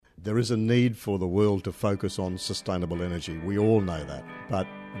There is a need for the world to focus on sustainable energy. We all know that. But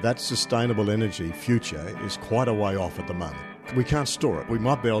that sustainable energy future is quite a way off at the moment. We can't store it. We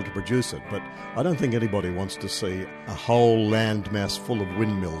might be able to produce it, but I don't think anybody wants to see a whole land mass full of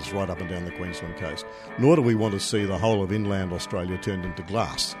windmills right up and down the Queensland coast. Nor do we want to see the whole of inland Australia turned into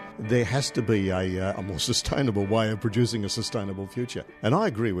glass. There has to be a more sustainable way of producing a sustainable future. And I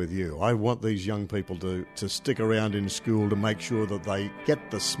agree with you. I want these young people to stick around in school to make sure that they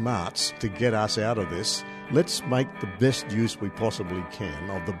get the smarts to get us out of this. Let's make the best use we possibly can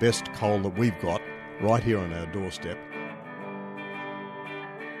of the best coal that we've got right here on our doorstep.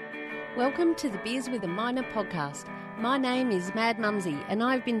 Welcome to the Beers with a Miner podcast. My name is Mad Mumsy and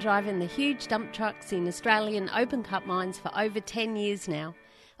I've been driving the huge dump trucks in Australian open cut mines for over 10 years now.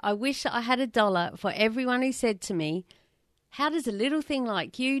 I wish I had $1 for everyone who said to me, "How does a little thing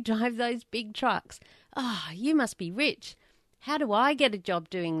like you drive those big trucks? You must be rich. How do I get a job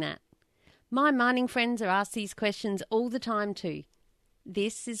doing that?" My mining friends are asked these questions all the time too.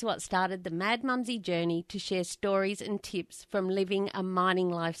 This is what started the Mad Mumsy journey to share stories and tips from living a mining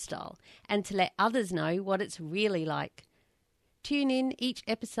lifestyle and to let others know what it's really like. Tune in each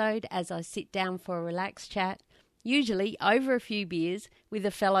episode as I sit down for a relaxed chat, usually over a few beers, with a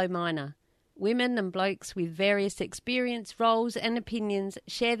fellow miner. Women and blokes with various experience, roles and opinions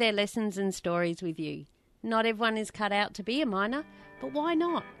share their lessons and stories with you. Not everyone is cut out to be a miner, but why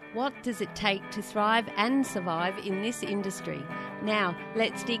not? What does it take to thrive and survive in this industry? Now,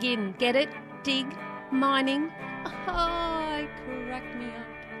 let's dig in. Get it? Dig? Mining? Oh, crack me up.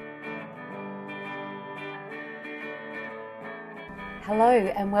 Hello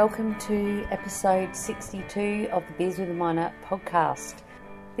and welcome to episode 62 of the Beers with a Miner podcast.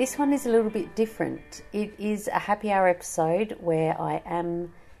 This one is a little bit different. It is a happy hour episode where I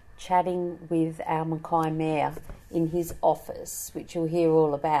am chatting with our Mackay Mayor in his office, which you'll hear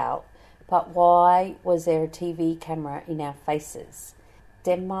all about. But why was there a TV camera in our faces?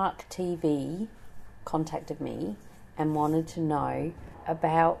 Denmark TV contacted me and wanted to know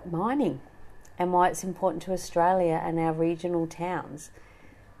about mining and why it's important to Australia and our regional towns,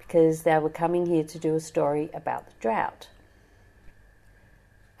 because they were coming here to do a story about the drought.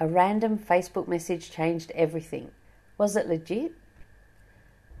 A random Facebook message changed everything. Was it legit?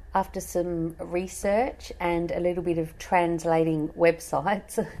 After some research and a little bit of translating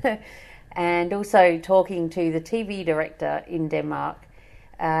websites and also talking to the TV director in Denmark,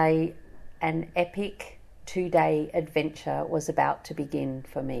 an epic 2-day adventure was about to begin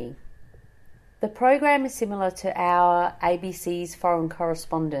for me. The program is similar to our ABC's Foreign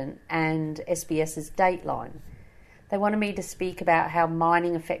Correspondent and SBS's Dateline. They wanted me to speak about how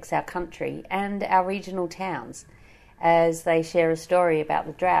mining affects our country and our regional towns, as they share a story about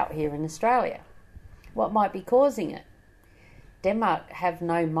the drought here in Australia. What might be causing it? Denmark have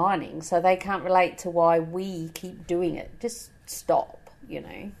no mining, so they can't relate to why we keep doing it. Just stop,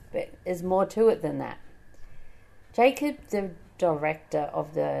 but there's more to it than that. Jacob, the director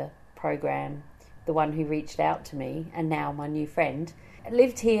of the program, the one who reached out to me, and now my new friend,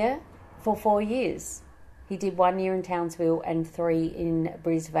 lived here for 4 years. He did 1 year in Townsville and 3 in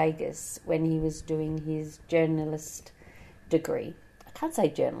Brisvegas when he was doing his journalist degree. I can't say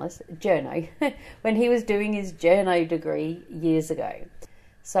journalist, journo. When he was doing his journo degree years ago.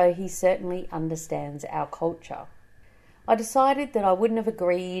 So he certainly understands our culture. I decided that I wouldn't have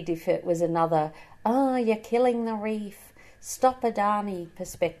agreed if it was another, you're killing the reef, stop Adani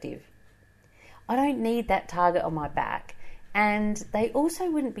perspective. I don't need that target on my back. And they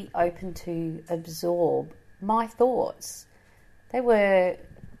also wouldn't be open to absorb my thoughts. They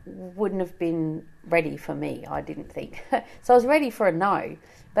wouldn't have been ready for me, I didn't think. So I was ready for a no.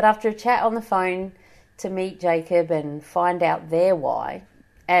 But after a chat on the phone to meet Jacob and find out their why,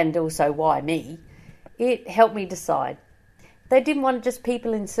 and also why me, it helped me decide. They didn't want just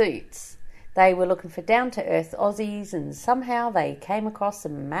people in suits. They were looking for down-to-earth Aussies, and somehow they came across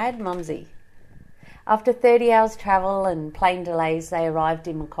some Mad Mumsy. After 30 hours travel and plane delays, they arrived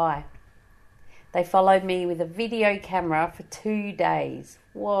in Mackay. They followed me with a video camera for 2 days.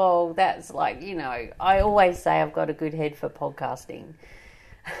 Whoa, that's I always say I've got a good head for podcasting.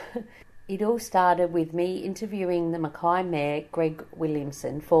 It all started with me interviewing the Mackay Mayor, Greg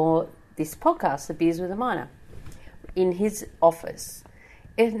Williamson, for this podcast, The Beers with a Miner, in his office.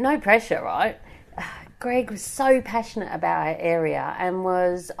 No pressure, right? Greg was so passionate about our area and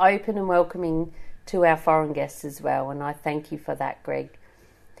was open and welcoming to our foreign guests as well, and I thank you for that, Greg.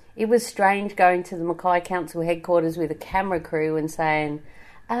 It was strange going to the Mackay Council headquarters with a camera crew and saying,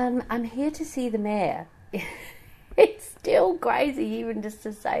 I'm here to see the mayor. It's still crazy even just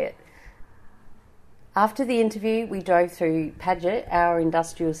to say it. After the interview, we drove through Paget, our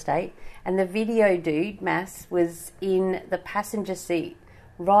industrial estate, and the video dude, Mass, was in the passenger seat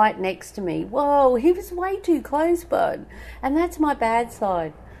right next to me. Whoa, he was way too close, bud. And that's my bad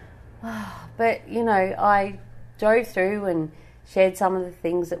side. But, I drove through and shared some of the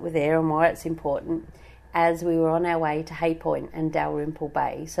things that were there and why it's important as we were on our way to Hay Point and Dalrymple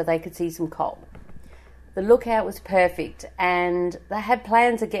Bay so they could see some coal. The lookout was perfect and they had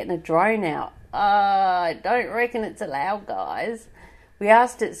plans of getting a drone out. I don't reckon it's allowed, guys. We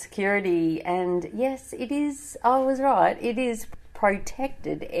asked at security and yes, it is, I was right, it is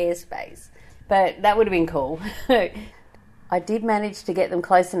protected airspace. But that would have been cool. I did manage to get them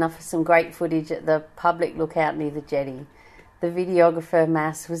close enough for some great footage at the public lookout near the jetty. The videographer,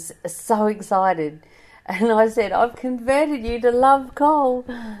 Mass, was so excited. And I said, I've converted you to love coal.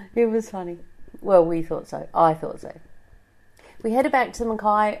 It was funny. Well, we thought so. I thought so. We headed back to the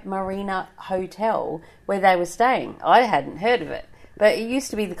Mackay Marina Hotel where they were staying. I hadn't heard of it. But it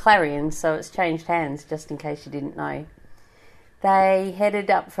used to be the Clarion, so it's changed hands, just in case you didn't know. They headed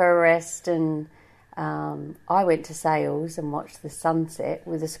up for a rest and I went to Sales and watched the sunset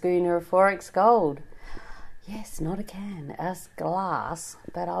with a schooner of 4X Gold. Yes, not a can, a glass,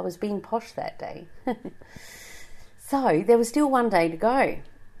 but I was being posh that day. So there was still one day to go.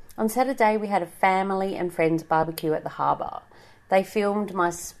 On Saturday we had a family and friends barbecue at the harbour. They filmed my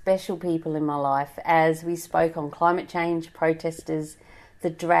special people in my life as we spoke on climate change, protesters, the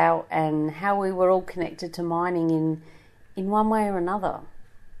drought and how we were all connected to mining in one way or another.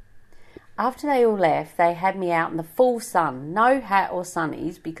 After they all left, they had me out in the full sun, no hat or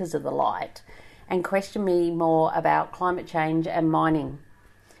sunnies because of the light, and questioned me more about climate change and mining.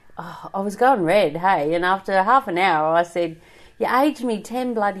 Oh, I was going red, hey, and after half an hour I said, you aged me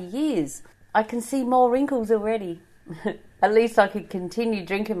 10 bloody years. I can see more wrinkles already. At least I could continue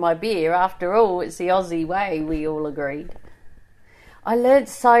drinking my beer. After all, it's the Aussie way, we all agreed. I learnt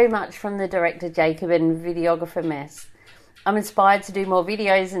so much from the director Jacob and videographer Mess. I'm inspired to do more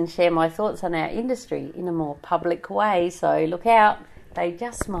videos and share my thoughts on our industry in a more public way, so look out. They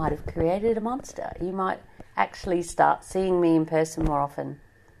just might have created a monster. You might actually start seeing me in person more often.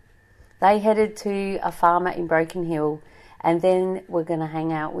 They headed to a farmer in Broken Hill and then we're going to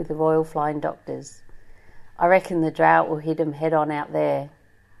hang out with the Royal Flying Doctors. I reckon the drought will hit them head on out there.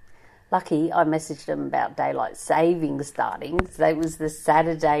 Lucky I messaged them about daylight saving starting. It was the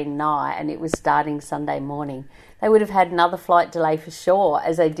Saturday night and it was starting Sunday morning. They would have had another flight delay for sure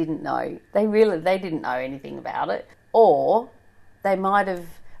as they didn't know. They didn't know anything about it. Or they might have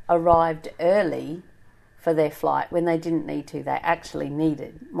arrived early for their flight when they didn't need to. They actually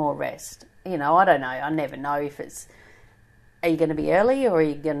needed more rest. I don't know. I never know if it's, are you going to be early or are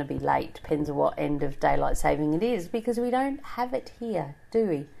you going to be late? Depends on what end of daylight saving it is because we don't have it here, do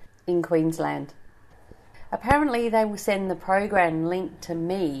we, in Queensland? Apparently they will send the program link to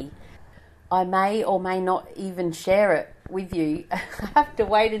me. I may or may not even share it with you. I have to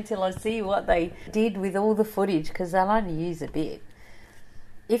wait until I see what they did with all the footage because they'll only use a bit.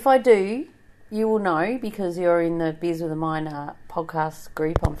 If I do, you will know because you're in the Beers with a Miner podcast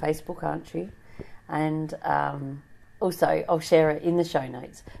group on Facebook, aren't you? And also I'll share it in the show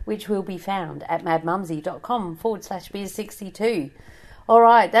notes, which will be found at madmumsy.com/beers62. All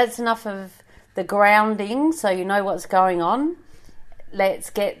right, that's enough of the grounding so you know what's going on. Let's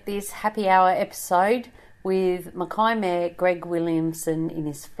get this happy hour episode with Mackay Mayor Greg Williamson in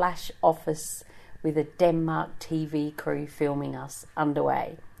his flash office with a Denmark TV crew filming us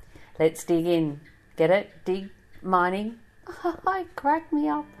underway. Let's dig in. Get it? Dig? Mining? Crack me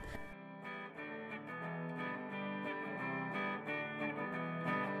up.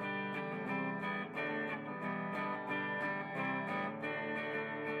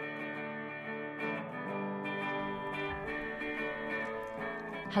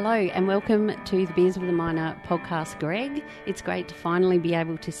 Hello and welcome to the Beers with a Miner podcast, Greg. It's great to finally be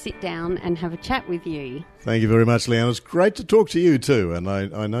able to sit down and have a chat with you. Thank you very much, Leanne. It's great to talk to you too, and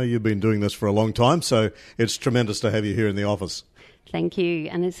I know you've been doing this for a long time, so it's tremendous to have you here in the office. Thank you,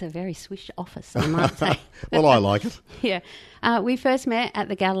 and it's a very swish office, I might say. Well, I like it. Yeah. We first met at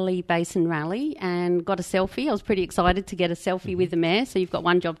the Galilee Basin Rally and got a selfie. I was pretty excited to get a selfie with the mayor, so you've got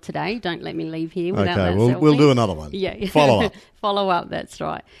one job today. Don't let me leave here without that selfie. We'll do another one. Yeah. Follow up. Follow up, that's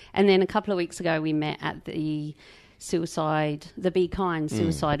right. And then a couple of weeks ago we met at the Be Kind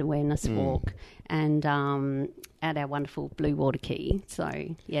Suicide Awareness Walk and at our wonderful Blue Water Quay. So,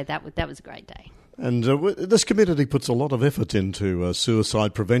 yeah, that was a great day. And this community puts a lot of effort into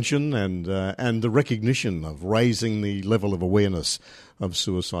suicide prevention and the recognition of raising the level of awareness of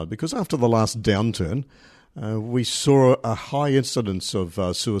suicide. Because after the last downturn, we saw a high incidence of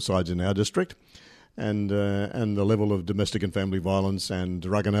suicides in our district. and the level of domestic and family violence and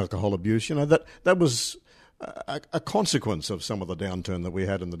drug and alcohol abuse. That was a consequence of some of the downturn that we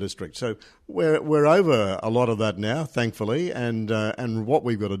had in the district. So we're over a lot of that now, thankfully, and what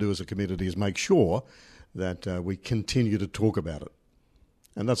we've got to do as a community is make sure that we continue to talk about it.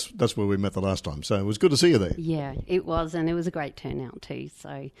 And that's where we met the last time. So it was good to see you there. Yeah, it was, and it was a great turnout too.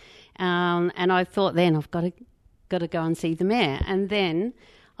 So, and I thought then I've got to go and see the mayor, and then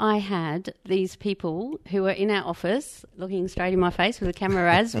I had these people who were in our office looking straight in my face with a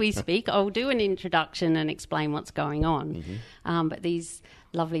camera as we speak. I'll do an introduction and explain what's going on. Mm-hmm. But these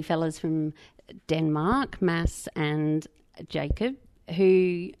lovely fellas from Denmark, Mads and Jacob,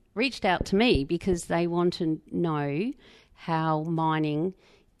 who reached out to me because they want to know how mining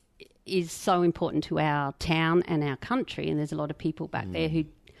is so important to our town and our country. And there's a lot of people back there who,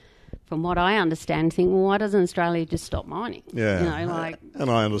 from what I understand, think, well, why doesn't Australia just stop mining? Yeah, and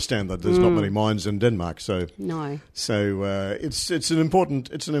I understand that there's not many mines in Denmark, so no. So it's an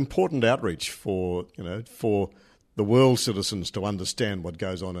important outreach for the world citizens to understand what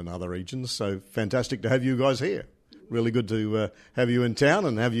goes on in other regions. So fantastic to have you guys here. Really good to have you in town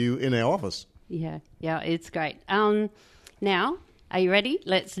and have you in our office. Yeah, it's great. Now, are you ready?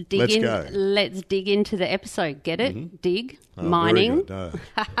 Let's dig into the episode. Get it? Mm-hmm. Dig. Mining.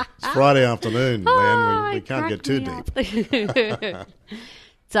 It's Friday afternoon, man. We can't get too deep.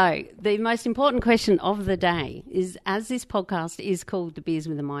 So the most important question of the day is, as this podcast is called the Beers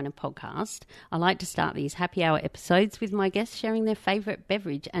with a Miner podcast, I like to start these happy hour episodes with my guests sharing their favourite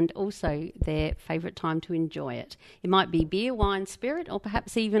beverage and also their favourite time to enjoy it. It might be beer, wine, spirit, or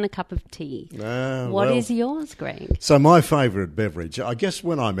perhaps even a cup of tea. What is yours, Greg? So my favourite beverage, I guess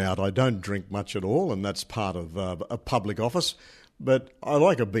when I'm out, I don't drink much at all, and that's part of a public office. But I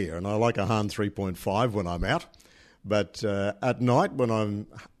like a beer, and I like a Hahn 3.5 when I'm out. But at night, when I'm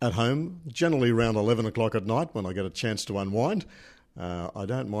at home, generally around 11 o'clock at night, when I get a chance to unwind, I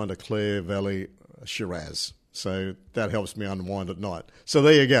don't mind a Clare Valley Shiraz. So that helps me unwind at night. So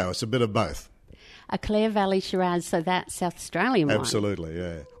there you go. It's a bit of both. A Clare Valley Shiraz, so that's South Australian wine. Absolutely,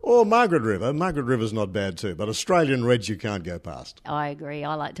 yeah. Or Margaret River. Margaret River's not bad too, but Australian reds you can't go past. I agree.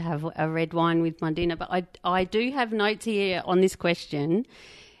 I like to have a red wine with my dinner. But I do have notes here on this question,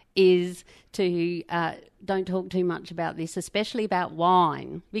 is to don't talk too much about this, especially about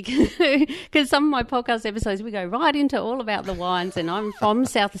wine, because some of my podcast episodes we go right into all about the wines, and I'm from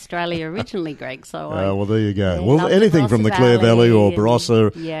South Australia originally, Greg. So well, there you go. Well, anything from the Clare Valley or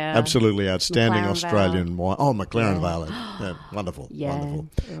Barossa, absolutely outstanding McLaren Australian wine. Oh, McLaren Valley, wonderful, wonderful.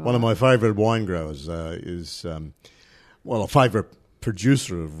 Right. One of my favourite wine growers is a favourite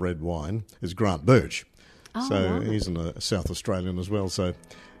producer of red wine is Grant Birch. So he's a South Australian as well. So.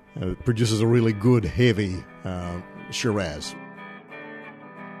 Produces a really good, heavy Shiraz.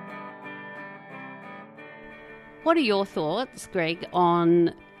 What are your thoughts, Greg,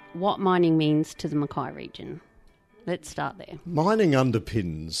 on what mining means to the Mackay region? Let's start there. Mining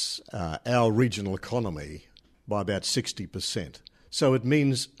underpins our regional economy by about 60%. So it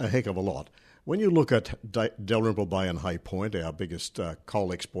means a heck of a lot. When you look at Dalrymple Bay and Hay Point, our biggest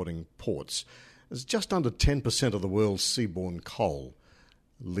coal exporting ports, it's just under 10% of the world's seaborne coal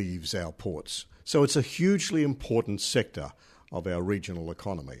leaves our ports. So it's a hugely important sector of our regional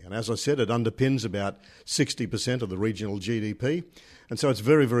economy. And as I said, it underpins about 60% of the regional GDP. And so it's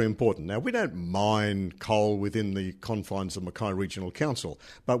very, very important. Now, we don't mine coal within the confines of Mackay Regional Council,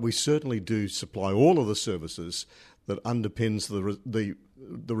 but we certainly do supply all of the services that underpins the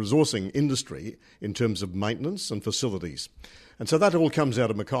resourcing industry in terms of maintenance and facilities. And so that all comes out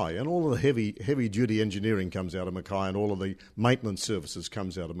of Mackay, and all of the heavy-duty engineering comes out of Mackay, and all of the maintenance services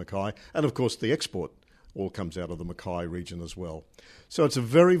comes out of Mackay, and of course the export all comes out of the Mackay region as well. So it's a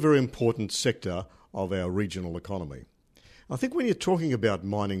very, very important sector of our regional economy. I think when you're talking about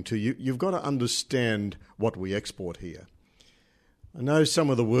mining too, you've got to understand what we export here. I know some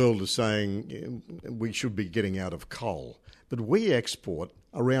of the world is saying we should be getting out of coal, but we export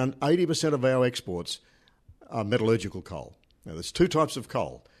around 80% of our exports are metallurgical coal. Now, there's two types of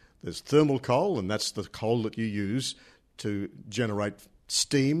coal. There's thermal coal, and that's the coal that you use to generate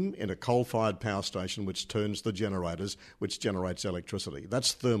steam in a coal-fired power station, which turns the generators, which generates electricity.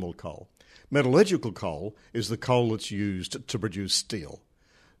 That's thermal coal. Metallurgical coal is the coal that's used to produce steel.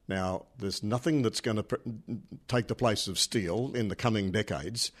 Now, there's nothing that's going to take the place of steel in the coming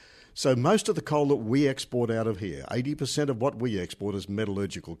decades. So most of the coal that we export out of here, 80% of what we export is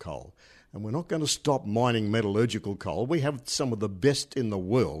metallurgical coal. And we're not going to stop mining metallurgical coal. We have some of the best in the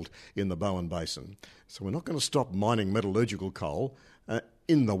world in the Bowen Basin. So we're not going to stop mining metallurgical coal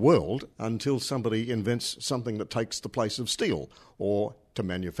in the world until somebody invents something that takes the place of steel, or to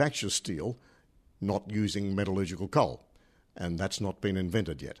manufacture steel, not using metallurgical coal, and that's not been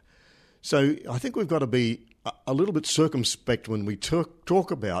invented yet. So I think we've got to be a little bit circumspect when we talk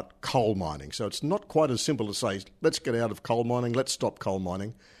about coal mining. So it's not quite as simple to say, let's get out of coal mining, let's stop coal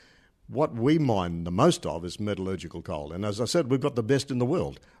mining. What we mine the most of is metallurgical coal. And as I said, we've got the best in the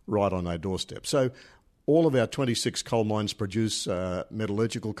world right on our doorstep. So all of our 26 coal mines produce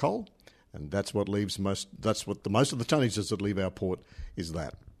metallurgical coal, and that's what leaves most of the tonnages that leave our port is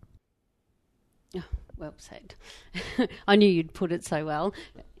that. Oh, well said. I knew you'd put it so well.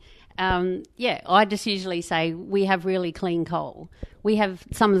 I just usually say we have really clean coal. We have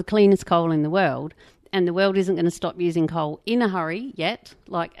some of the cleanest coal in the world, and the world isn't going to stop using coal in a hurry yet.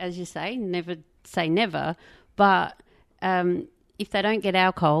 Like, as you say, never say never. But if they don't get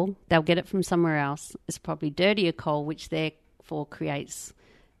our coal, they'll get it from somewhere else. It's probably dirtier coal, which therefore creates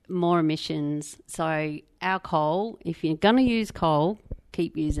more emissions. So our coal, if you're going to use coal,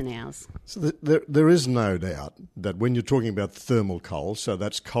 keep using ours. So there is no doubt that when you're talking about thermal coal, so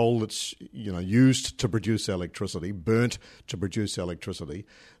that's coal that's used to produce electricity, burnt to produce electricity,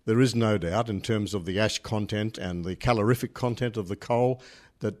 there is no doubt in terms of the ash content and the calorific content of the coal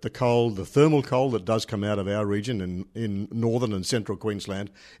that the thermal coal that does come out of our region in northern and central Queensland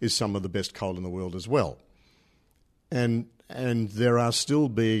is some of the best coal in the world as well. And there are still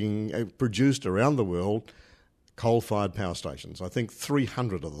being produced around the world coal-fired power stations. I think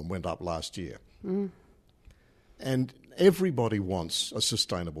 300 of them went up last year. And everybody wants a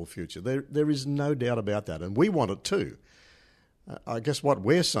sustainable future. There is no doubt about that, and we want it too. I guess what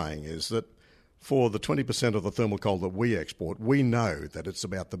we're saying is that for the 20% of the thermal coal that we export, we know that it's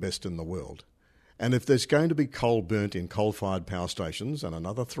about the best in the world. And if there's going to be coal burnt in coal-fired power stations, and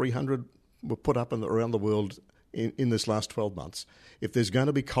another 300 were put up around the world in this last 12 months, if there's going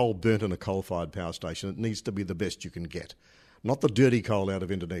to be coal burnt in a coal-fired power station, it needs to be the best you can get. Not the dirty coal out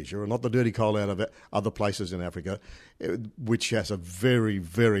of Indonesia or not the dirty coal out of other places in Africa, which has a very,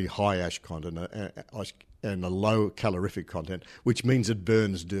 very high ash content and a low calorific content, which means it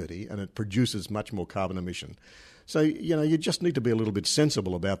burns dirty and it produces much more carbon emission. So, you just need to be a little bit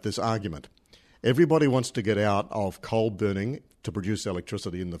sensible about this argument. Everybody wants to get out of coal burning to produce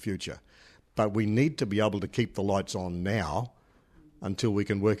electricity in the future. But we need to be able to keep the lights on now until we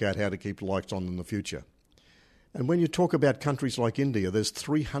can work out how to keep the lights on in the future. And when you talk about countries like India, there's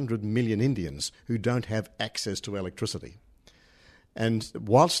 300 million Indians who don't have access to electricity. And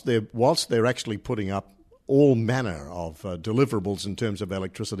whilst they're actually putting up all manner of deliverables in terms of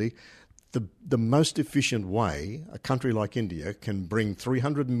electricity, the most efficient way a country like India can bring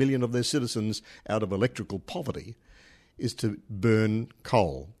 300 million of their citizens out of electrical poverty is to burn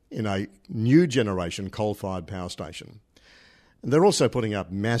coal in a new generation coal-fired power station. And they're also putting up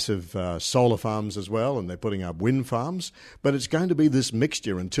massive solar farms as well, and they're putting up wind farms, but it's going to be this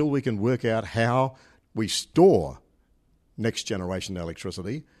mixture until we can work out how we store next generation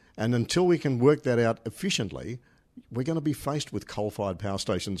electricity, and until we can work that out efficiently, we're going to be faced with coal-fired power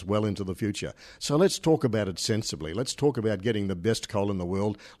stations well into the future. So let's talk about it sensibly. Let's talk about getting the best coal in the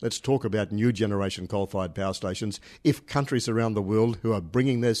world. Let's talk about new generation coal-fired power stations. If countries around the world who are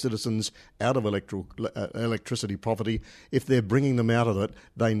bringing their citizens out of electricity poverty, if they're bringing them out of it,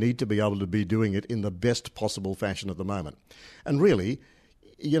 they need to be able to be doing it in the best possible fashion at the moment. And really,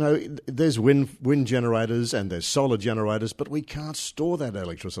 there's wind generators and there's solar generators, but we can't store that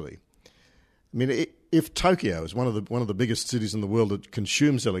electricity. I mean, if Tokyo is one of the biggest cities in the world that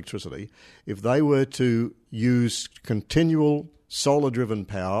consumes electricity, if they were to use continual solar-driven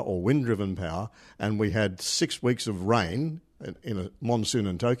power or wind-driven power, and we had 6 weeks of rain in a monsoon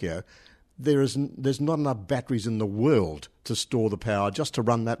in Tokyo, there's not enough batteries in the world to store the power just to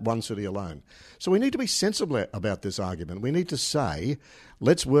run that one city alone. So we need to be sensible about this argument. We need to say,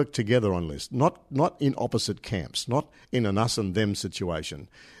 let's work together on this, not in opposite camps, not in an us and them situation.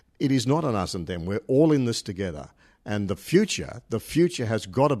 It is not an us and them. We're all in this together. And the future has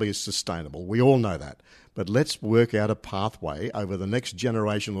got to be sustainable. We all know that. But let's work out a pathway over the next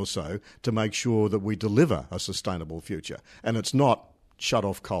generation or so to make sure that we deliver a sustainable future. And it's not shut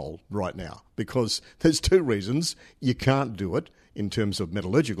off coal right now, because there's two reasons. You can't do it in terms of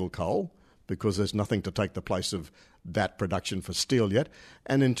metallurgical coal, because there's nothing to take the place of that production for steel yet.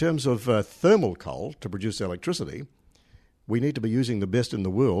 And in terms of thermal coal to produce electricity, we need to be using the best in the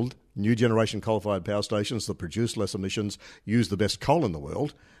world, new generation coal-fired power stations that produce less emissions, use the best coal in the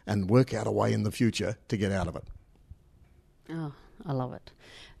world, and work out a way in the future to get out of it. Oh, I love it.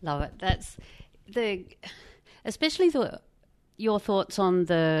 Love it. That's especially your thoughts on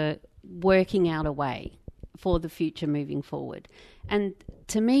the working out a way for the future moving forward. And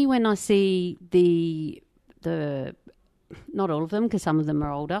to me, when I see the not all of them, because some of them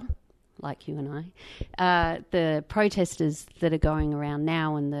are older, like you and I, the protesters that are going around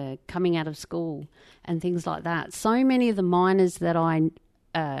now and the coming out of school and things like that. So many of the miners that I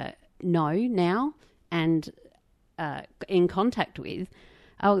know now and in contact with,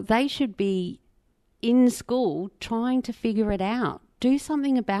 they should be in school trying to figure it out, do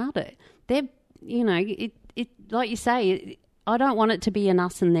something about it. They're, it like you say, I don't want it to be an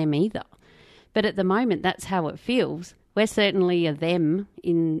us and them either. But at the moment, that's how it feels. We're certainly a them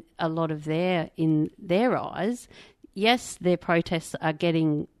in a lot of in their eyes. Yes, their protests are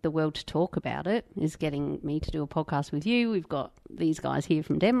getting the world to talk about it, is getting me to do a podcast with you. We've got these guys here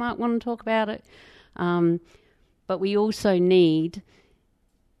from Denmark want to talk about it. But we also need,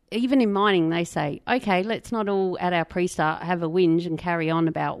 even in mining, they say, okay, let's not all at our pre-start have a whinge and carry on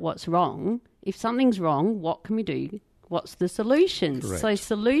about what's wrong. If something's wrong, what can we do? What's the solutions? Correct. So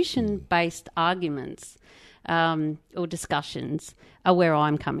solution-based arguments or discussions are where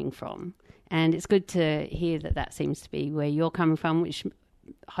I'm coming from. And it's good to hear that seems to be where you're coming from, which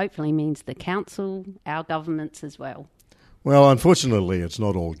hopefully means the council, our governments as well. Well, unfortunately, it's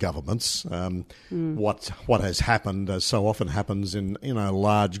not all governments. What has happened, as so often happens in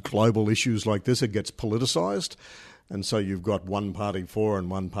large global issues like this, it gets politicised. And so you've got one party for and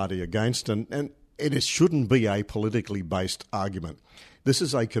one party against. And it shouldn't be a politically based argument. This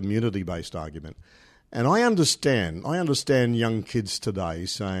is a community-based argument. And I understand young kids today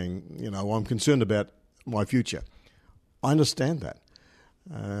saying, I'm concerned about my future. I understand that.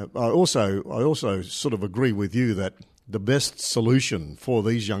 I also sort of agree with you that the best solution for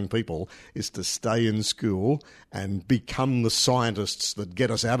these young people is to stay in school and become the scientists that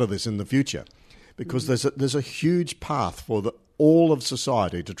get us out of this in the future. Because there's a huge path for all of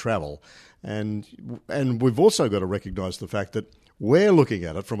society to travel. And we've also got to recognise the fact that we're looking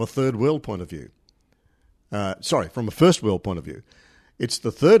at it from a third world point of view. From a first world point of view. It's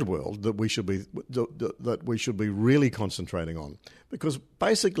the third world that we should be really concentrating on, because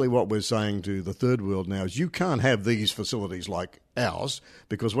basically what we're saying to the third world now is you can't have these facilities like ours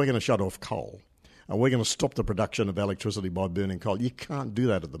because we're going to shut off coal and we're going to stop the production of electricity by burning coal. You can't do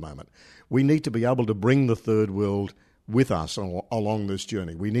that at the moment. We need to be able to bring the third world with us along this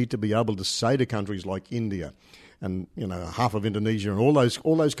journey. We need to be able to say to countries like India and half of Indonesia and all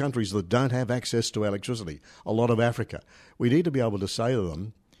those countries that don't have access to electricity, a lot of Africa, we need to be able to say to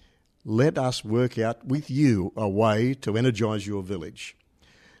them, let us work out with you a way to energise your village.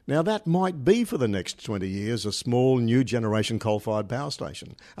 Now that might be for the next 20 years a small new generation coal-fired power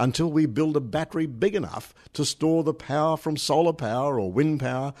station until we build a battery big enough to store the power from solar power or wind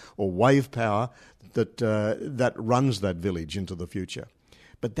power or wave power that runs that village into the future.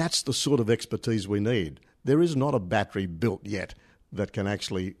 But that's the sort of expertise we need. There is not a battery built yet that can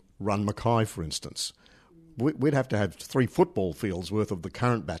actually run Mackay, for instance. We'd have to have 3 football fields worth of the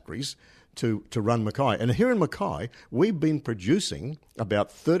current batteries to run Mackay. And here in Mackay, we've been producing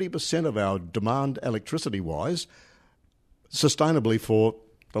about 30% of our demand electricity-wise sustainably for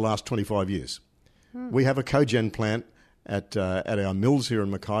the last 25 years. We have a cogen plant at our mills here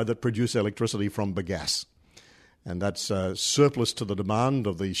in Mackay that produce electricity from bagasse. And that's surplus to the demand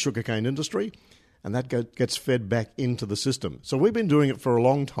of the sugarcane industry, and that gets fed back into the system. So we've been doing it for a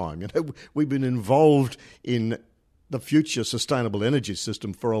long time. We've been involved in the future sustainable energy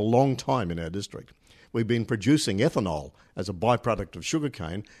system for a long time in our district. We've been producing ethanol as a byproduct of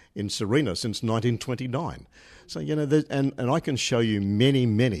sugarcane in Serena since 1929. So, and I can show you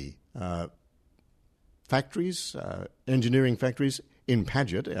many factories, engineering factories in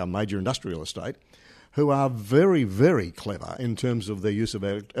Paget, our major industrial estate, who are very, very clever in terms of their use of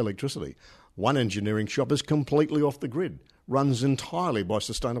electricity. One engineering shop is completely off the grid, runs entirely by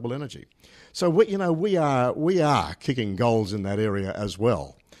sustainable energy. So we are kicking goals in that area as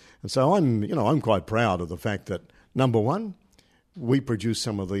well. And so I'm quite proud of the fact that, number one, we produce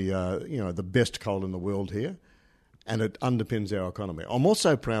some of the best coal in the world here, and it underpins our economy. I'm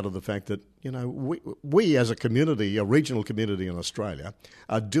also proud of the fact that we as a community, a regional community in Australia,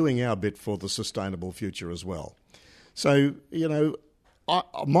 are doing our bit for the sustainable future as well. So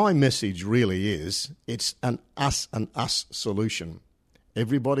my message really is it's an us solution.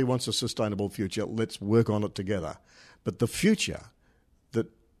 Everybody wants a sustainable future. Let's work on it together. But the future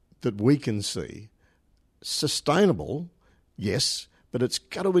that we can see, sustainable, yes, but it's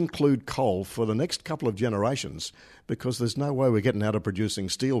got to include coal for the next couple of generations, because there's no way we're getting out of producing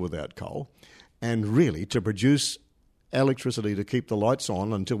steel without coal. And really, to produce electricity to keep the lights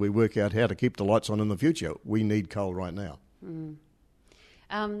on until we work out how to keep the lights on in the future, we need coal right now.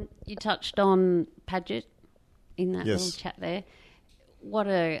 You touched on Paget in that Yes. little chat there. What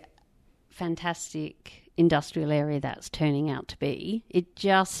a fantastic industrial area that's turning out to be. It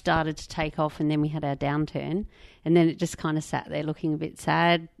just started to take off, and then we had our downturn, and then it just kind of sat there looking a bit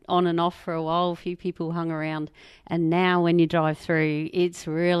sad, on and off for a while. A few people hung around, and now when you drive through, it's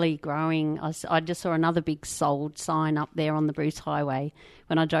really growing. I just saw another big sold sign up there on the Bruce Highway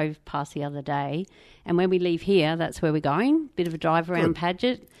when I drove past the other day. And when we leave here, that's where we're going. Bit of a drive around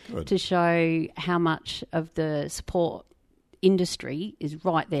Paget to show how much of the support industry is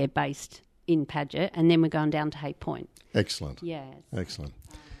right there based in Paget, and then we're going down to Hay Point. Excellent. Yes. Excellent.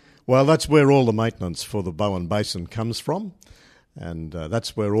 Well, that's where all the maintenance for the Bowen Basin comes from, and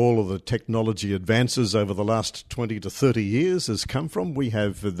that's where all of the technology advances over the last 20 to 30 years has come from. We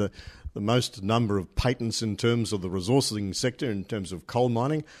have the most number of patents in terms of the resourcing sector, in terms of coal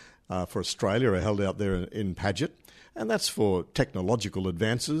mining for Australia, are held out there in Paget, and that's for technological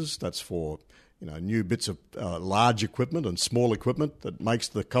advances. That's for new bits of large equipment and small equipment that makes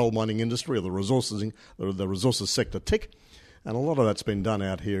the coal mining industry or the resources sector tick. And a lot of that's been done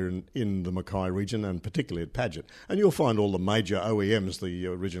out here in the Mackay region, and particularly at Paget. And you'll find all the major OEMs, the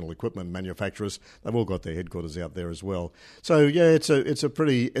original equipment manufacturers, they've all got their headquarters out there as well. So yeah, it's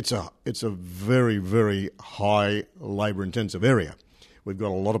a very, very high labour intensive area. We've got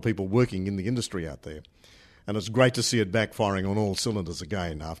a lot of people working in the industry out there, and it's great to see it backfiring on all cylinders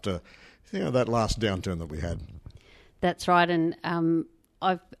again after that last downturn that we had. That's right, and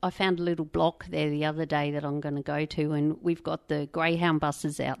I found a little block there the other day that I'm going to go to, and we've got the Greyhound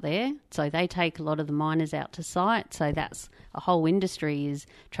buses out there, so they take a lot of the miners out to site. So that's a whole industry, is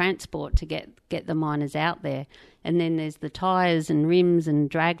transport to get the miners out there. And then there's the tyres and rims and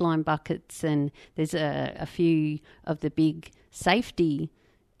dragline buckets, and there's a few of the big safety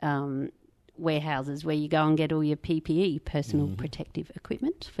warehouses where you go and get all your PPE, personal protective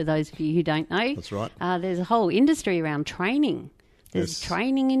equipment, for those of you who don't know. That's right. There's a whole industry around training. There's a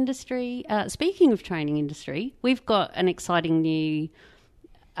training industry. Speaking of training industry, we've got an exciting new,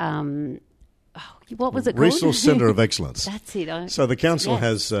 what was it called? Resource Centre of Excellence. That's it. So the council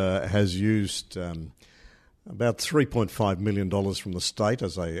has used about $3.5 million from the state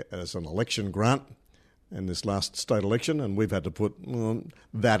as an election grant in this last state election, and we've had to put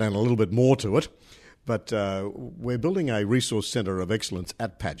that and a little bit more to it. But we're building a Resource Centre of Excellence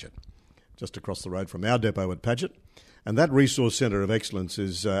at Paget, just across the road from our depot at Paget. And that Resource Centre of Excellence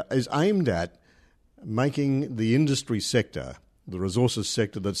is aimed at making the industry sector, the resources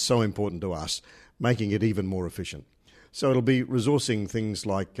sector that's so important to us, making it even more efficient. So it'll be resourcing things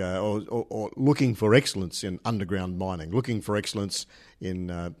like, or looking for excellence in underground mining, looking for excellence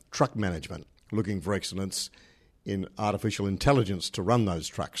in truck management, looking for excellence in artificial intelligence to run those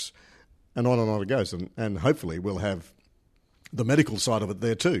trucks, and on it goes. And hopefully we'll have the medical side of it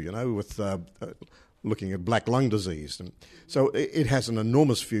there too, with looking at black lung disease. And so it has an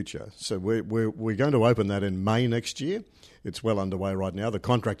enormous future. So we're going to open that in May next year. It's well underway right now. The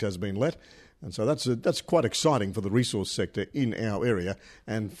contract has been let. And so that's quite exciting for the resource sector in our area.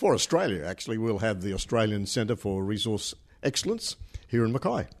 And for Australia, actually, we'll have the Australian Centre for Resource Excellence here in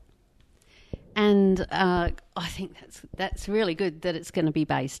Mackay. And I think that's really good that it's going to be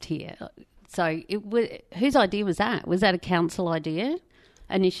based here. So whose idea was that? Was that a council idea?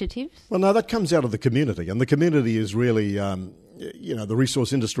 Initiative? Well, no, that comes out of the community, and the community is really, the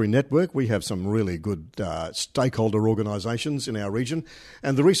Resource Industry Network. We have some really good stakeholder organisations in our region,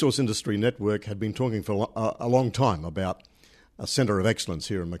 and the Resource Industry Network had been talking for a long time about a centre of excellence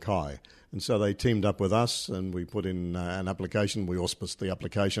here in Mackay, and so they teamed up with us, and we put in an application. We auspiced the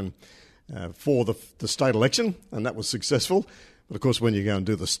application for the state election, and that was successful. But of course, when you go and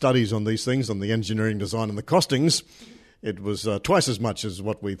do the studies on these things, on the engineering design and the costings, it was twice as much as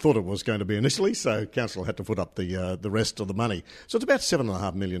what we thought it was going to be initially, so council had to put up the rest of the money. So it's about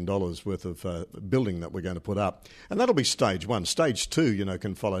 $7.5 million worth of building that we're going to put up, and that'll be stage one. Stage two,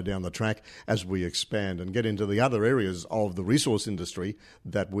 can follow down the track as we expand and get into the other areas of the resource industry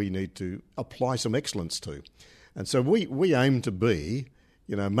that we need to apply some excellence to. And so we aim to be,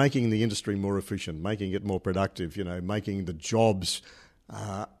 making the industry more efficient, making it more productive, making the jobs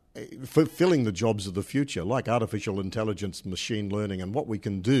fulfilling the jobs of the future, like artificial intelligence, machine learning, and what we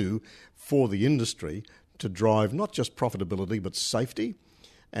can do for the industry to drive not just profitability but safety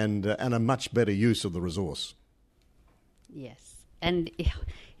and a much better use of the resource. Yes, and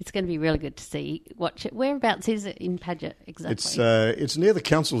it's going to be really good to see. Whereabouts is it in Paget exactly? It's near the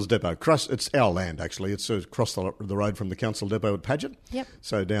council's depot. It's our land, actually. It's across the road from the council depot at Paget. Yep.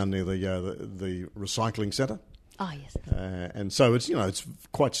 So down near the recycling centre. Oh, yes. And so it's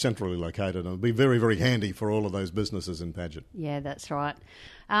quite centrally located, and it'll be very, very handy for all of those businesses in Paget. Yeah, that's right.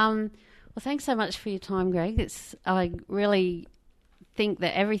 Well, thanks so much for your time, Greg. I really think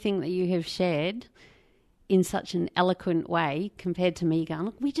that everything that you have shared in such an eloquent way compared to me going,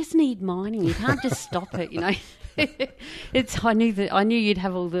 look, we just need mining. You can't just stop it, you know. I knew you'd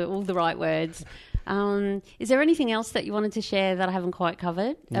have all the right words. Is there anything else that you wanted to share that I haven't quite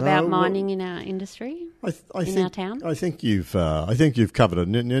covered about mining in our industry, our town? I think you've covered it,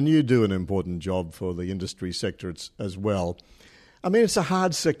 and you do an important job for the industry sector as well. I mean, it's a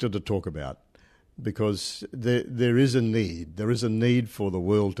hard sector to talk about because there is a need. There is a need for the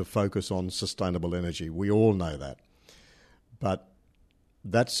world to focus on sustainable energy. We all know that, but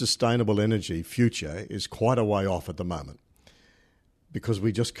that sustainable energy future is quite a way off at the moment, because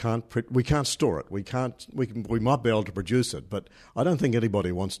we just can't store it. We might be able to produce it, but I don't think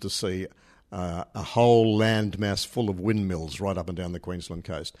anybody wants to see a whole land mass full of windmills right up and down the Queensland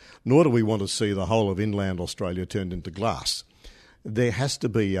coast. Nor do we want to see the whole of inland Australia turned into glass. There has to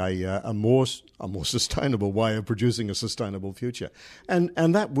be a more sustainable way of producing a sustainable future, and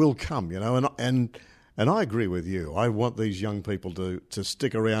that will come, you know. And I agree with you. I want these young people to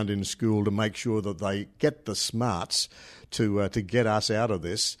stick around in school to make sure that they get the smarts to get us out of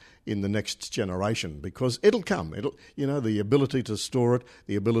this in the next generation, because it'll come. The ability to store it,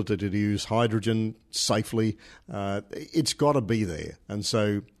 the ability to use hydrogen safely, it's got to be there. And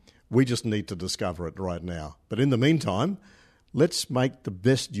so we just need to discover it right now. But in the meantime, let's make the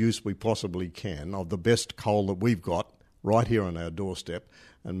best use we possibly can of the best coal that we've got right here on our doorstep,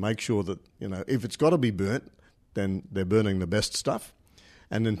 and make sure that, you know, if it's got to be burnt, then they're burning the best stuff.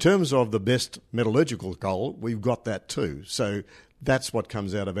 And in terms of the best metallurgical coal, we've got that too. So that's what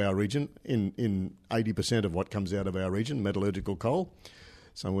comes out of our region, in 80% of what comes out of our region, metallurgical coal.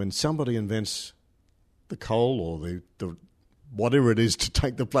 So when somebody invents the coal or the whatever it is to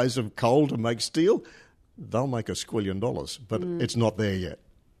take the place of coal to make steel, they'll make $1 squillion, but it's not there yet.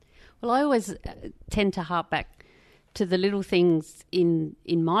 Well, I always tend to harp back to the little things in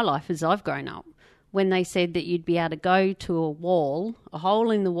my life as I've grown up, when they said that you'd be able to go to a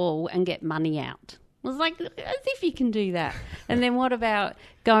hole in the wall, and get money out. I was like, as if you can do that. And then what about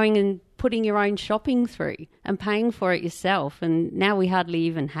going and putting your own shopping through and paying for it yourself? And now we hardly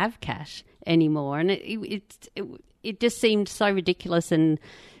even have cash anymore. And it just seemed so ridiculous and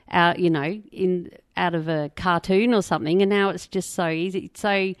out of a cartoon or something. And now it's just so easy.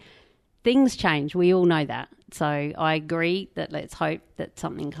 So things change. We all know that. So I agree that let's hope that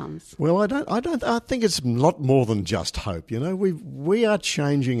something comes. Well, I think it's a lot more than just hope. You know, we are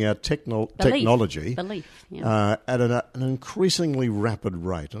changing our technology at an increasingly rapid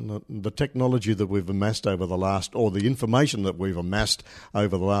rate, and the technology that we've amassed the information that we've amassed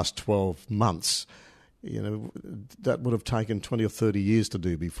over the last 12 months, you know, that would have taken 20 or 30 years to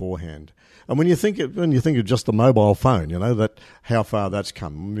do beforehand. And when you think of just the mobile phone, you know, that how far that's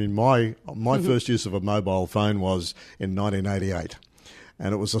come. I mean, my first use of a mobile phone was in 1988,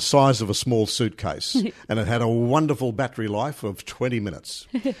 and it was the size of a small suitcase, and it had a wonderful battery life of 20 minutes.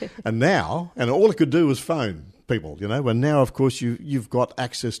 And all it could do was phone people, you know. And now, of course, you've got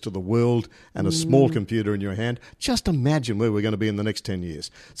access to the world and a small computer in your hand. Just imagine where we're going to be in the next 10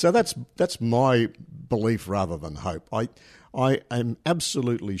 years. So that's my belief rather than hope. I am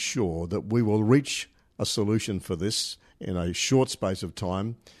absolutely sure that we will reach a solution for this in a short space of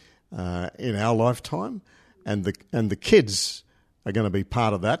time in our lifetime, and the kids are going to be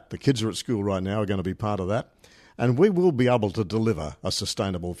part of that. The kids are at school right now are going to be part of that, and we will be able to deliver a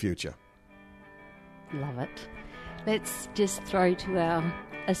sustainable future. Love it. Let's just throw to our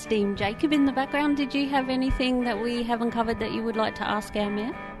esteemed Jacob in the background. Did you have anything that we haven't covered that you would like to ask our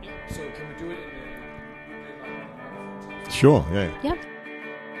mayor? So can we do it Sure, yeah. Yep.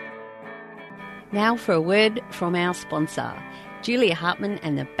 Now for a word from our sponsor, Julia Hartman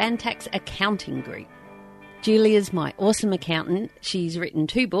and the Bantax Accounting Group. Julia's my awesome accountant. She's written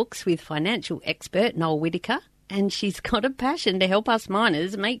 2 books with financial expert Noel Whittaker, and she's got a passion to help us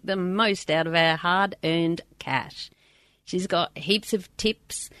miners make the most out of our hard-earned cash. She's got heaps of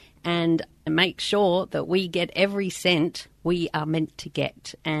tips and make sure that we get every cent we are meant to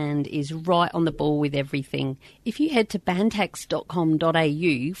get, and is right on the ball with everything. If you head to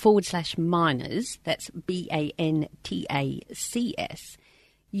bantax.com.au/miners, that's BANTACS,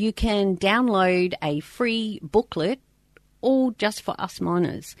 you can download a free booklet, all just for us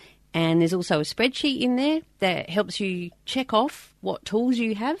miners. And there's also a spreadsheet in there that helps you check off what tools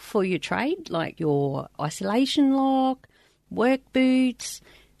you have for your trade, like your isolation lock, work boots,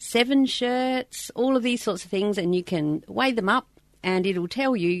 7 shirts, all of these sorts of things, and you can weigh them up and it'll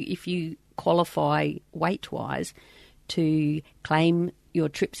tell you if you qualify weight-wise to claim your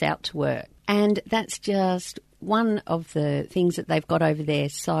trips out to work. And that's just one of the things that they've got over there.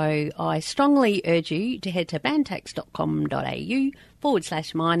 So I strongly urge you to head to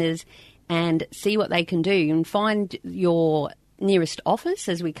bantax.com.au/miners and see what they can do, and find your nearest office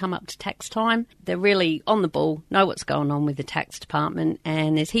as we come up to tax time. They're really on the ball, know what's going on with the tax department,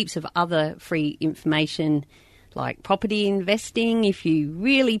 and there's heaps of other free information like property investing. If you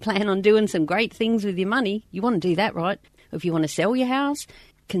really plan on doing some great things with your money, you want to do that, right? If you want to sell your house,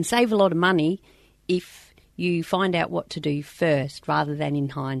 can save a lot of money if you find out what to do first rather than in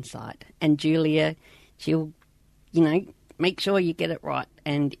hindsight. And Julia, she'll, make sure you get it right.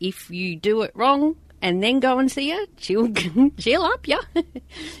 And if you do it wrong and then go and see her, she'll up you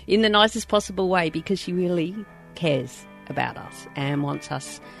in the nicest possible way, because she really cares about us and wants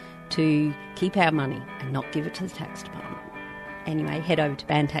us to keep our money and not give it to the tax department. Anyway, head over to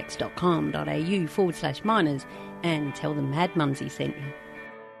bantax.com.au/miners and tell them Mad Mumsy sent you.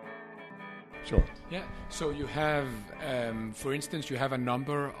 Sure. Yeah. So you have, for instance, you have a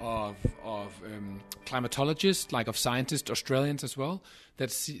number of climatologists, like of scientists, Australians as well,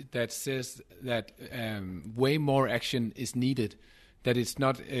 that says that way more action is needed. That it's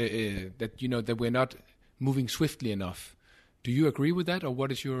not that we're not moving swiftly enough. Do you agree with that, or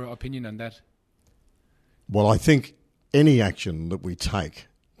what is your opinion on that? Well, I think any action that we take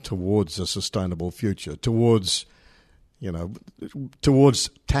towards a sustainable future, towards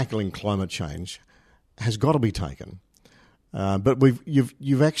tackling climate change, has got to be taken. But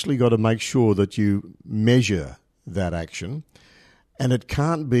you've actually got to make sure that you measure that action, and it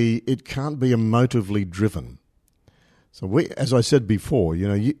can't be emotively driven. So as I said before,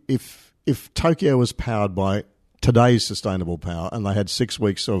 if Tokyo was powered by today's sustainable power and they had 6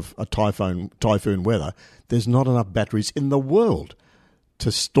 weeks of a typhoon weather, there's not enough batteries in the world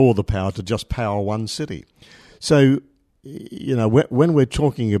to store the power to just power one city. So, when we're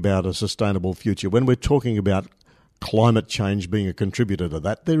talking about a sustainable future, when we're talking about climate change being a contributor to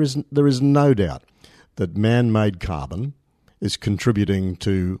that, there is no doubt that man-made carbon is contributing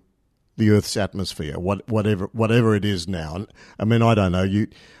to the Earth's atmosphere, whatever it is now. I mean, I don't know.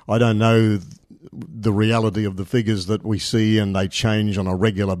 I don't know the reality of the figures that we see, and they change on a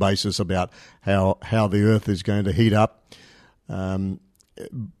regular basis about how the Earth is going to heat up.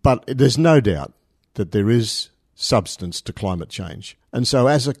 But there's no doubt that there is substance to climate change. And so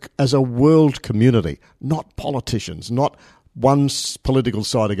as a world community, not politicians, not one political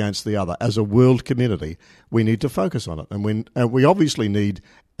side against the other, as a world community, we need to focus on it. And we obviously need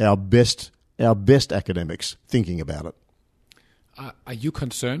our best academics thinking about it. Are you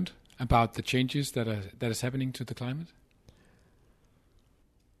concerned about the changes that is happening to the climate?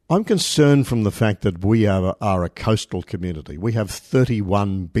 I'm concerned from the fact that we are a coastal community. We have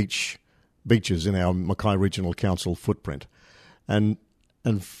 31 beaches in our Mackay Regional Council footprint, and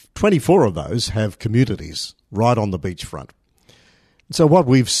 24 of those have communities right on the beachfront. So what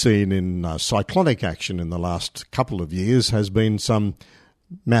we've seen in cyclonic action in the last couple of years has been some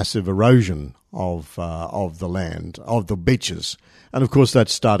massive erosion of the land, of the beaches, and of course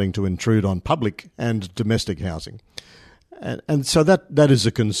that's starting to intrude on public and domestic housing, and so that is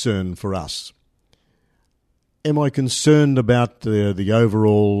a concern for us. Am I concerned about the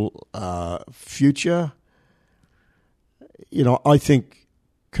overall future? I think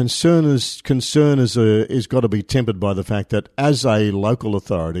concern is got to be tempered by the fact that as a local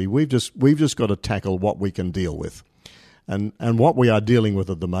authority, we've just got to tackle what we can deal with, and what we are dealing with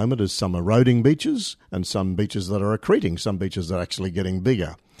at the moment is some eroding beaches and some beaches that are accreting, some beaches that are actually getting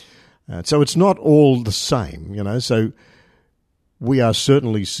bigger. So it's not all the same, So we are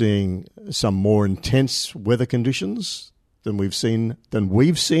certainly seeing some more intense weather conditions than we've seen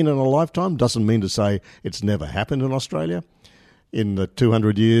in a lifetime. Doesn't mean to say it's never happened in Australia. In the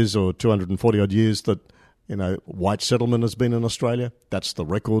 200 years or 240 odd years that white settlement has been in Australia, that's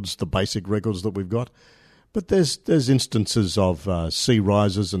the basic records that we've got. But there's instances of sea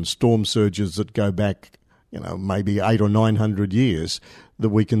rises and storm surges that go back, maybe 800 or 900 years, that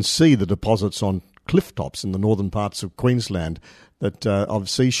we can see the deposits on cliff tops in the northern parts of Queensland that of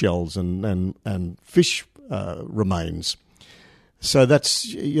seashells and fish remains. So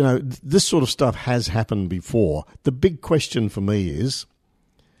that's, this sort of stuff has happened before. The big question for me is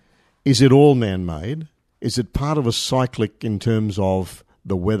it all man-made? Is it part of a cyclic in terms of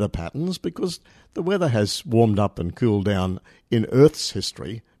the weather patterns? Because the weather has warmed up and cooled down in Earth's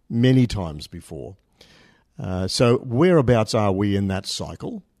history many times before. So whereabouts are we in that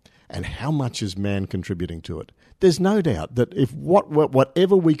cycle? And how much is man contributing to it? There's no doubt that if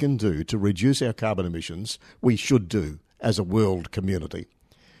whatever we can do to reduce our carbon emissions, we should do as a world community.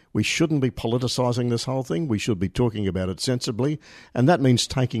 We shouldn't be politicising this whole thing. We should be talking about it sensibly, and that means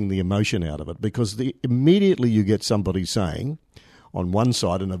taking the emotion out of it, because immediately you get somebody saying, on one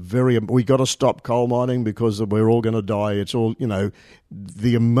side and we got to stop coal mining because we're all going to die. It's all,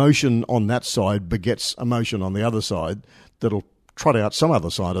 the emotion on that side begets emotion on the other side that'll trot out some other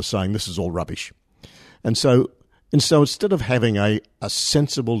side of saying this is all rubbish. And so instead of having a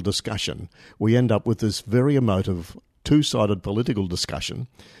sensible discussion, we end up with this very emotive, two-sided political discussion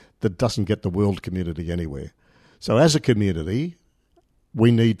that doesn't get the world community anywhere. So as a community, we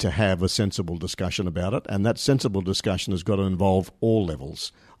need to have a sensible discussion about it, and that sensible discussion has got to involve all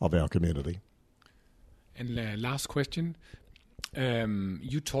levels of our community. And last question.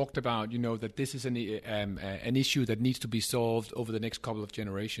 You talked about, that this is an issue that needs to be solved over the next couple of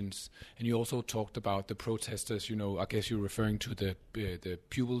generations, and you also talked about the protesters. I guess you're referring to the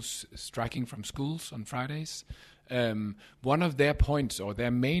pupils striking from schools on Fridays. One of their points, or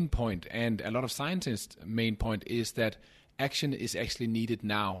their main point, and a lot of scientists' main point, is that action is actually needed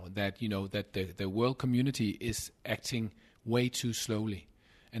now. That that the world community is acting way too slowly,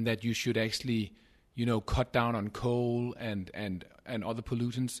 and that you should actually cut down on coal and other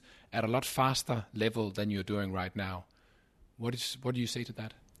pollutants at a lot faster level than you're doing right now. What do you say to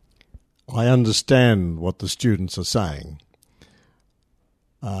that? I understand what the students are saying.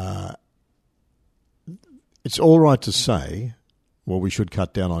 It's all right to say, well, we should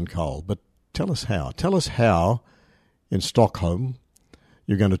cut down on coal, but tell us how. Tell us how in Stockholm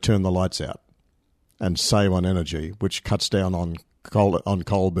you're going to turn the lights out and save on energy, which cuts down on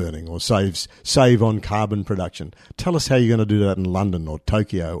coal burning, or save on carbon production. Tell us how you're going to do that in London or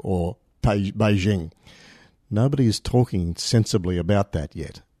Tokyo or Beijing. Nobody is talking sensibly about that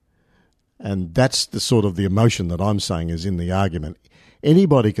yet. And that's the sort of the emotion that I'm saying is in the argument.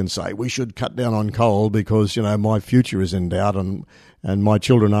 Anybody can say we should cut down on coal because, my future is in doubt and my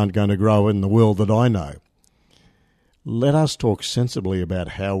children aren't going to grow in the world that I know. Let us talk sensibly about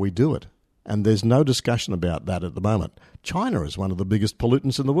how we do it. And there's no discussion about that at the moment. China is one of the biggest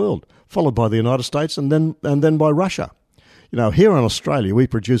pollutants in the world, followed by the United States and then by Russia. Here in Australia, we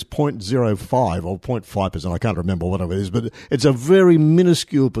produce 0.05 or 0.5%, I can't remember what it is, but it's a very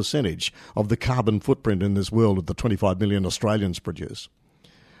minuscule percentage of the carbon footprint in this world that the 25 million Australians produce.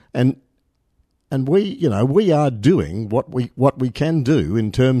 And we are doing what we can do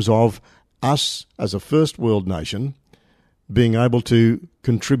in terms of us as a first world nation being able to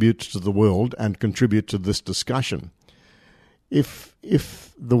contribute to the world and contribute to this discussion.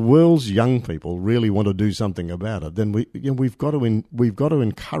 If the world's young people really want to do something about it, then we've got to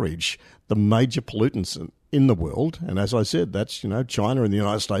encourage the major pollutants in the world, and as I said, that's China and the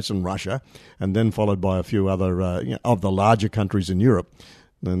United States and Russia, and then followed by a few other of the larger countries in Europe,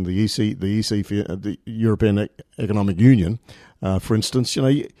 and the European Economic Union, for instance.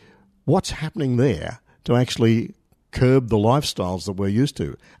 What's happening there to actually curb the lifestyles that we're used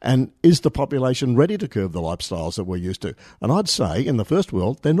to? And is the population ready to curb the lifestyles that we're used to? And I'd say in the first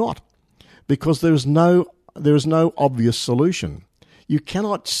world, they're not, because there is no obvious solution. You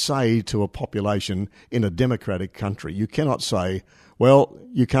cannot say to a population in a democratic country, you cannot say, well,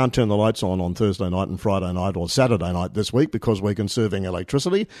 you can't turn the lights on Thursday night and Friday night or Saturday night this week because we're conserving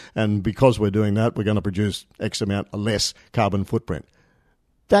electricity, and because we're doing that, we're going to produce X amount less carbon footprint.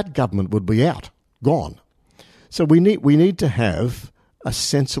 That government would be out, gone. So we need to have a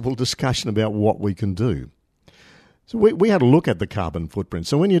sensible discussion about what we can do. So we had a look at the carbon footprint.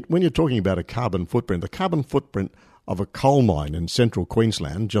 So when you're talking about a carbon footprint, the carbon footprint of a coal mine in central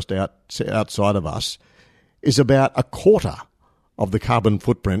Queensland, just outside of us, is about a quarter of the carbon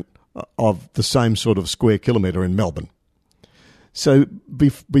footprint of the same sort of square kilometre in Melbourne. So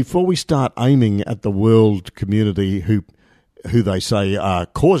before we start aiming at the world community who they say are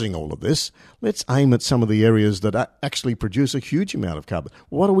causing all of this, let's aim at some of the areas that actually produce a huge amount of carbon.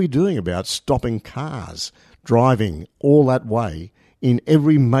 What are we doing about stopping cars driving all that way in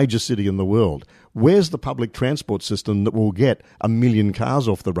every major city in the world? Where's the public transport system that will get 1 million cars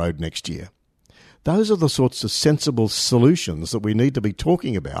off the road next year? Those are the sorts of sensible solutions that we need to be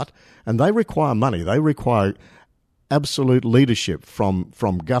talking about, and they require money. They require absolute leadership from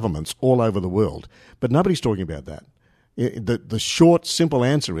governments all over the world. But nobody's talking about that. The short, simple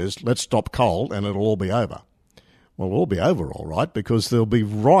answer is, let's stop coal and it'll all be over. Well, it'll all be over all right, because there'll be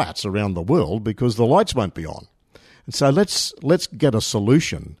riots around the world because the lights won't be on. And so let's get a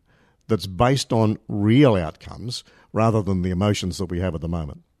solution that's based on real outcomes rather than the emotions that we have at the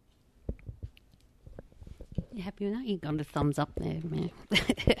moment. You happy with that? You got a thumbs up there, man.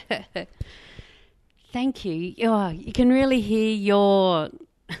 Thank you. Oh, you can really hear your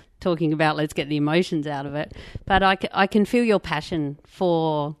talking about let's get the emotions out of it, but I can feel your passion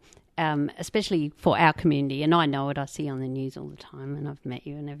for, especially for our community, and I know it. I see on the news all the time, and I've met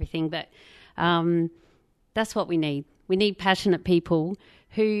you and everything. But That's what we need. We need passionate people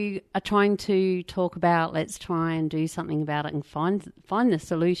who are trying to talk about, let's try and do something about it and find the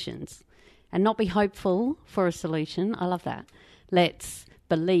solutions and not be hopeful for a solution. I love that. Let's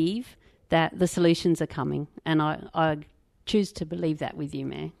believe that the solutions are coming. And I choose to believe that with you,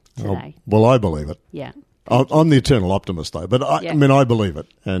 Mayor, today. Well, I believe it. Yeah. I'm the eternal optimist, though. But I mean, I believe it.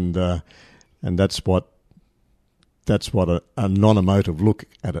 And that's what a non-emotive look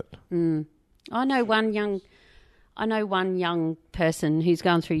at it. I know one young person who's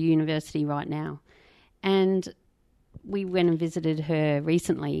going through university right now, and we went and visited her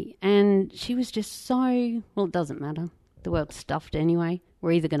recently, and she was just so, well, it doesn't matter. The world's stuffed anyway.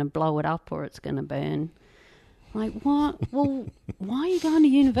 We're either going to blow it up or it's going to burn. Like, what? Well, why are you going to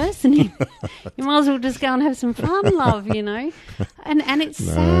university? You might as well just go and have some fun, love, you know? And it's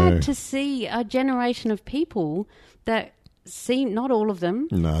sad to see a generation of people that seem, not all of them,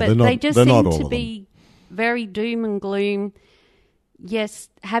 but they just seem to be very doom and gloom. Yes,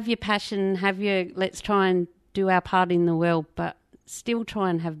 have your passion, let's try and do our part in the world, but still try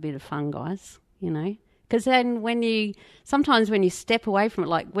and have a bit of fun, guys, you know? Because then sometimes when you step away from it,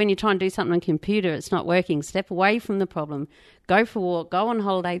 like when you try and do something on a computer, it's not working, step away from the problem, go for a walk, go on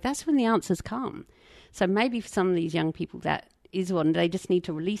holiday, that's when the answers come. So maybe for some of these young people, that is one, they just need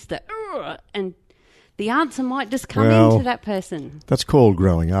to release the, and the answer might just come into that person. That's called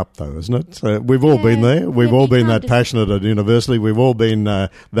growing up, though, isn't it? We've all been there. We've all been that passionate at university. We've all been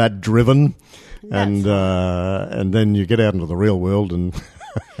that driven. And then you get out into the real world and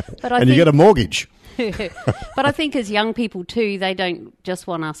you get a mortgage. But I think as young people too, they don't just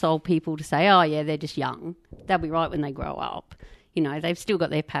want us old people to say, oh, yeah, they're just young. They'll be right when they grow up. You know, they've still got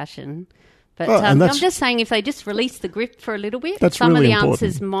their passion. But I'm just saying if they just release the grip for a little bit, some really of the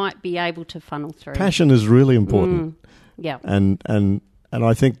answers might be able to funnel through. Passion is really important. Yeah. And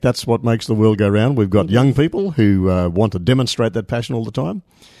I think that's what makes the world go round. We've got young people who want to demonstrate that passion all the time.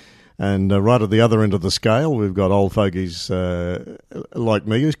 And right at the other end of the scale, we've got old fogies like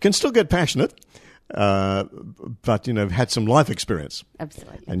me who can still get passionate, but, you know, have had some life experience.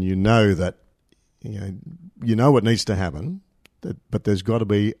 Absolutely. And you know that, you know what needs to happen, but there's got to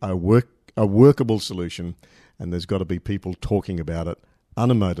be a workable solution, and there's got to be people talking about it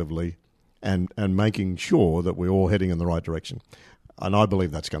unemotively and making sure that we're all heading in the right direction. And I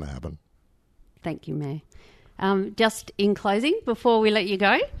believe that's going to happen. Thank you, Mayor. Just in closing, before we let you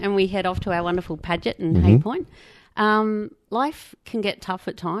go and we head off to our wonderful Paget and Hay Point, life can get tough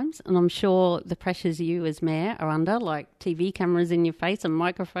at times, and I'm sure the pressures you as Mayor are under, like TV cameras in your face and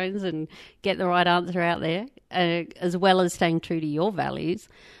microphones and get the right answer out there, as well as staying true to your values.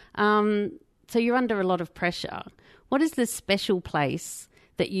 So you're under a lot of pressure. What is the special place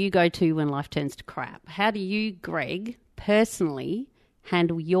that you go to when life turns to crap? How do you, Greg, personally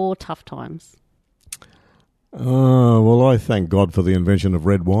handle your tough times? Well, I thank God for the invention of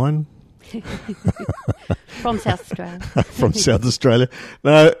red wine. From South Australia. From South Australia.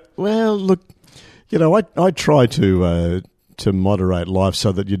 No, well, look, I try to moderate life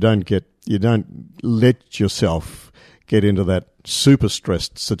so that you don't let yourself get into that super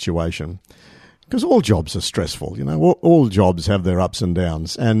stressed situation, because all jobs are stressful. All jobs have their ups and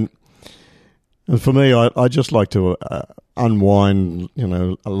downs, and for me, I just like to unwind,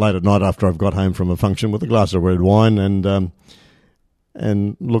 late at night after I've got home from a function with a glass of red wine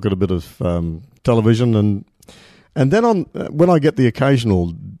and look at a bit of television, and then when I get the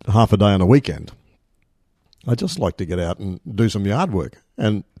occasional half a day on a weekend, I just like to get out and do some yard work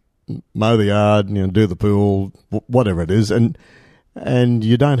and mow the yard, do the pool, whatever it is, and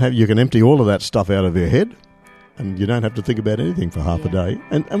you can empty all of that stuff out of your head, and you don't have to think about anything for half a day,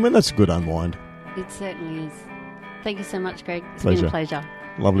 and that's a good unwind. It certainly is. Thank you so much, Greg. It's been a pleasure.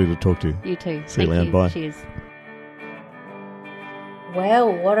 Lovely to talk to you. You too. See you, Leanne. Bye. Cheers.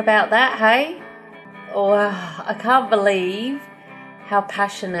 Well, what about that, hey? I can't believe how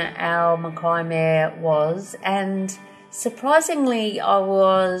passionate our Mackay Mayor was, and surprisingly, I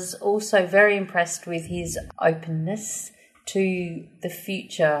was also very impressed with his openness to the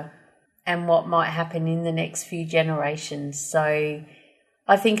future and what might happen in the next few generations. So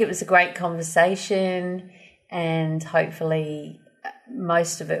I think it was a great conversation, and hopefully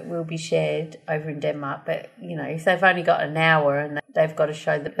most of it will be shared over in Denmark. But, if they've only got an hour and they've got to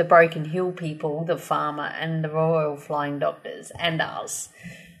show the Broken Hill people, the farmer and the Royal Flying Doctors and us.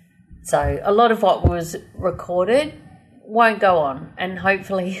 So a lot of what was recorded won't go on, and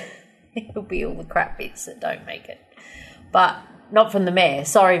hopefully it'll be all the crap bits that don't make it. But not from the Mayor.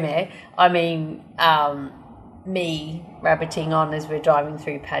 Sorry, Mayor. I mean, me rabbiting on as we're driving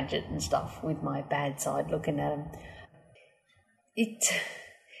through Paget and stuff with my bad side looking at him.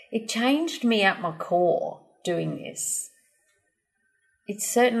 It changed me at my core. doing this. It's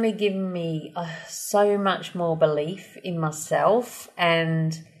certainly given me so much more belief in myself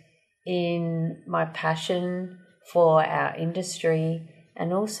and in my passion for our industry,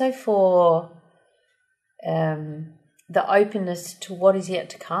 and also for the openness to what is yet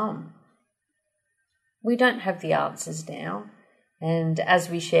to come. We don't have the answers now, and as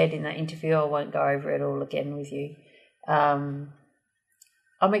we shared in that interview, I won't go over it all again with you. I'm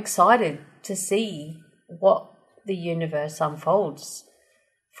excited to see what the universe unfolds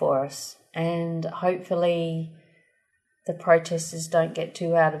for us, and hopefully the protesters don't get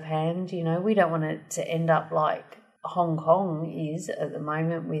too out of hand. You know, we don't want it to end up like Hong Kong is at the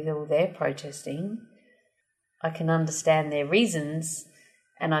moment with all their protesting. I can understand their reasons,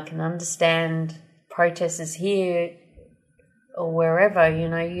 and I can understand protesters here or wherever. You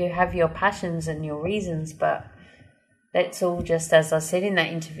know, you have your passions and your reasons, but let's all just, as I said in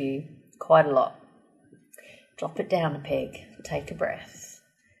that interview quite a lot, drop it down a peg, take a breath,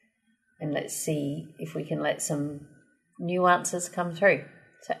 and let's see if we can let some nuances come through.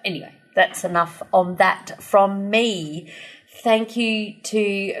 So anyway, that's enough on that from me. Thank you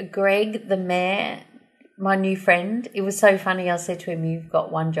to Greg, the mayor, my new friend. It was so funny. I said to him, "You've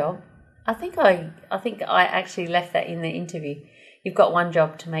got one job." I think I actually left that in the interview. You've got one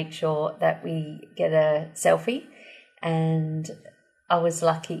job, to make sure that we get a selfie. And I was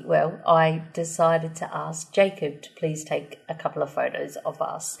lucky. Well, I decided to ask Jacob to please take a couple of photos of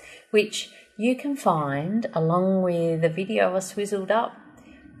us, which you can find along with a video I swizzled up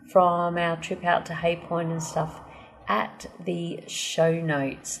from our trip out to Hay Point and stuff at the show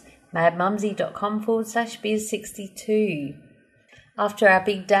notes, madmumsy.com/biz62. After our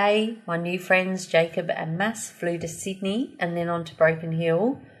big day, my new friends Jacob and Mass flew to Sydney and then on to Broken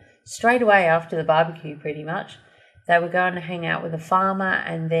Hill. Straight away after the barbecue, pretty much. They were going to hang out with a farmer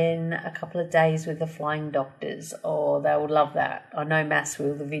and then a couple of days with the Flying Doctors. Oh, they would love that. I know Mass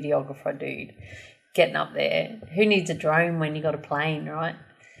will, the videographer dude, getting up there. Who needs a drone when you got a plane, right?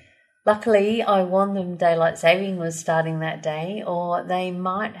 Luckily, I warned them daylight saving was starting that day, or they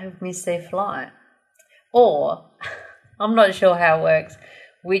might have missed their flight. Or, I'm not sure how it works,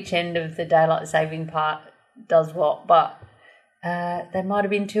 which end of the daylight saving part does what, but they might have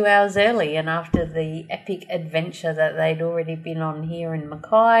been 2 hours early, and after the epic adventure that they'd already been on here in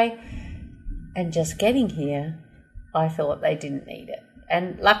Mackay and just getting here, I thought they didn't need it.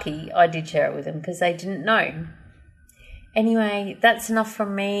 And lucky I did share it with them because they didn't know. Anyway, that's enough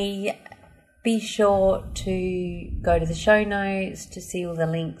from me. Be sure to go to the show notes to see all the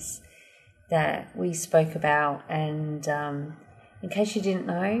links that we spoke about. And in case you didn't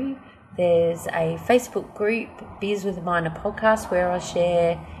know, there's a Facebook group, Beers with a Miner podcast, where I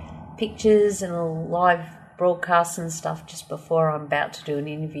share pictures and live broadcasts and stuff just before I'm about to do an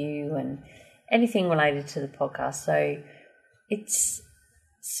interview and anything related to the podcast. So it's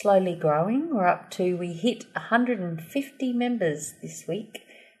slowly growing. We hit 150 members this week.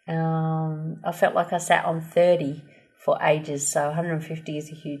 I felt like I sat on 30 for ages, so 150 is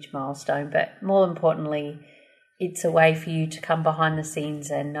a huge milestone. But more importantly, it's a way for you to come behind the scenes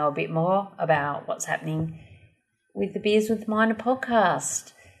and know a bit more about what's happening with the Beers with Miner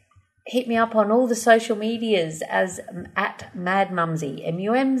podcast. Hit me up on all the social medias as at MadMumsy,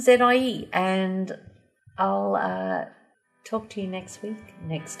 MUMZIE, and I'll talk to you next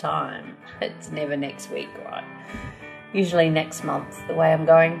time. It's never next week, right? Usually next month, the way I'm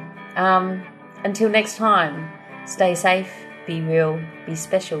going. Until next time, stay safe, be real, be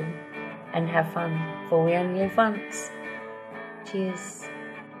special, and have fun, for we only live once. Cheers.